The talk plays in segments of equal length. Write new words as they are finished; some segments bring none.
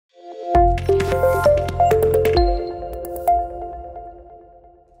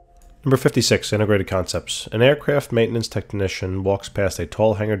Number 56, integrated concepts. An aircraft maintenance technician walks past a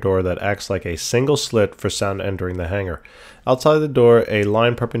tall hangar door that acts like a single slit for sound entering the hangar. Outside the door, a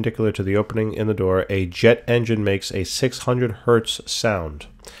line perpendicular to the opening in the door, a jet engine makes a 600 Hz sound.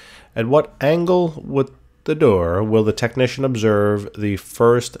 At what angle with the door will the technician observe the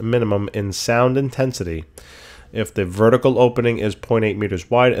first minimum in sound intensity if the vertical opening is 0.8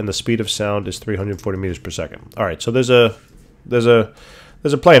 meters wide and the speed of sound is 340 meters per second? All right, so there's a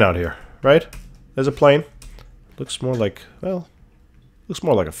plane out here, right? There's a plane. Looks more like, well, looks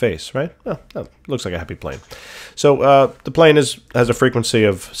more like a face, right? Oh, looks like a happy plane. So the plane has a frequency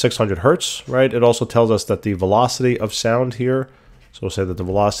of 600 Hertz, right? It also tells us that the velocity of sound here, so we'll say that the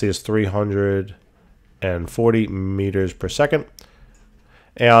velocity is 340 meters per second.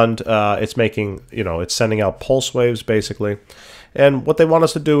 And it's making, it's sending out pulse waves, basically. And what they want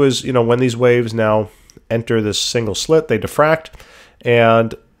us to do is, when these waves now enter this single slit, they diffract.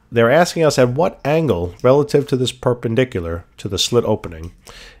 And they're asking us at what angle, relative to this perpendicular to the slit opening,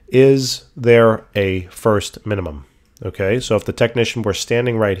 is there a first minimum? Okay, so if the technician were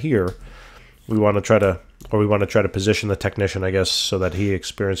standing right here, we want to try to position the technician, I guess, so that he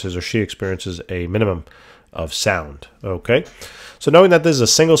experiences or she experiences a minimum of sound. Okay, so knowing that this is a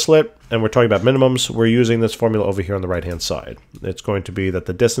single slit and we're talking about minimums, we're using this formula over here on the right hand side. It's going to be that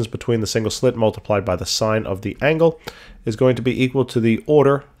the distance between the single slit multiplied by the sine of the angle is going to be equal to the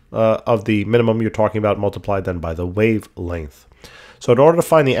order of the minimum you're talking about multiplied then by the wavelength. So in order to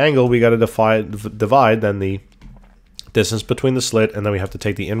find the angle, we got to divide then the distance between the slit, and then we have to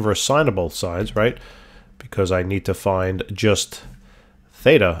take the inverse sine of both sides, right? Because I need to find just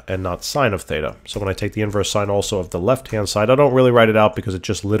theta and not sine of theta. So when I take the inverse sine also of the left-hand side, I don't really write it out because it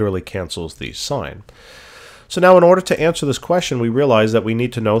just literally cancels the sine. So now in order to answer this question, we realize that we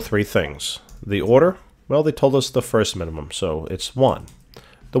need to know three things. The order, well, they told us the first minimum, so it's 1.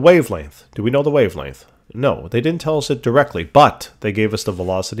 The wavelength, do we know the wavelength? No, they didn't tell us it directly, but they gave us the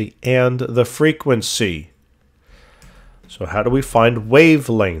velocity and the frequency. So how do we find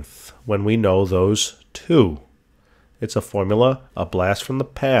wavelength when we know those two? It's a formula, a blast from the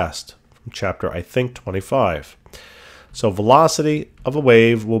past, from chapter, I think, 25. So velocity of a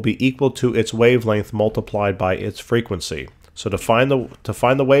wave will be equal to its wavelength multiplied by its frequency. So to find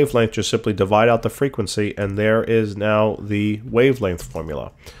the wavelength, just simply divide out the frequency, and there is now the wavelength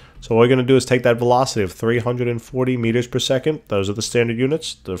formula. So what we're going to do is take that velocity of 340 meters per second. Those are the standard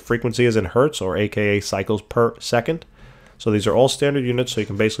units. The frequency is in hertz, or aka cycles per second. So these are all standard units, so you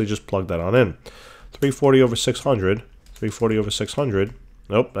can basically just plug that on in. 340 over 600, 340 over 600,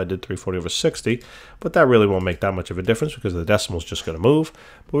 nope, I did 340 over 60, but that really won't make that much of a difference because the decimal is just going to move.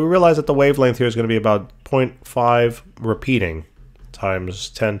 But we realize that the wavelength here is going to be about 0.5 repeating times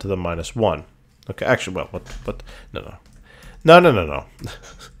 10 to the minus 1. Okay, actually, well, no.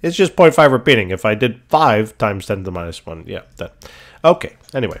 It's just 0.5 repeating. If I did 5 times 10 to the minus 1, yeah, that. Okay,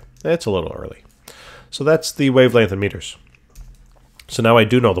 anyway, it's a little early. So that's the wavelength in meters. So now I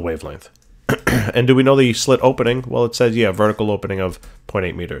do know the wavelength. And do we know the slit opening? Well, it says, yeah, vertical opening of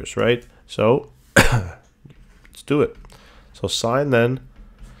 0.8 meters, right? So let's do it. So sine then,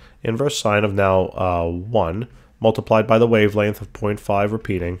 inverse sine of now 1, multiplied by the wavelength of 0.5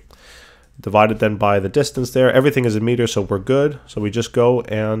 repeating, divided then by the distance there. Everything is in meters, so we're good. So we just go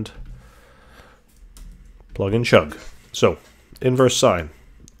and plug and chug. So inverse sine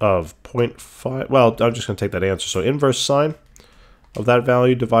of 0.5, well, I'm just going to take that answer. So inverse sine of that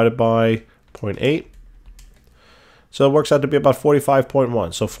value divided by 0.8. So it works out to be about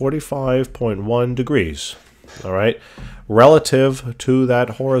 45.1. So 45.1 degrees. All right. Relative to that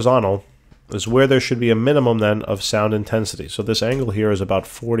horizontal is where there should be a minimum then of sound intensity. So this angle here is about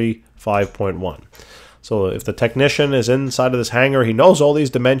 45.1. So if the technician is inside of this hangar, he knows all these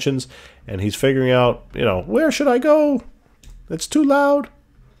dimensions and he's figuring out, where should I go? It's too loud.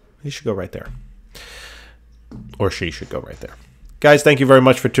 He should go right there. Or she should go right there. Guys, thank you very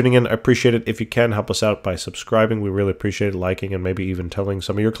much for tuning in. I appreciate it. If you can, help us out by subscribing. We really appreciate it, liking, and maybe even telling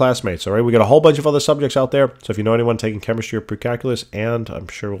some of your classmates. All right, we got a whole bunch of other subjects out there. So if you know anyone taking chemistry or pre-calculus, and I'm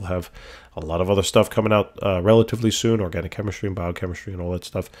sure we'll have a lot of other stuff coming out relatively soon, organic chemistry and biochemistry and all that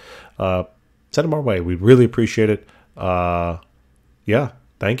stuff, send them our way. We'd really appreciate it. Yeah,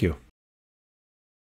 thank you.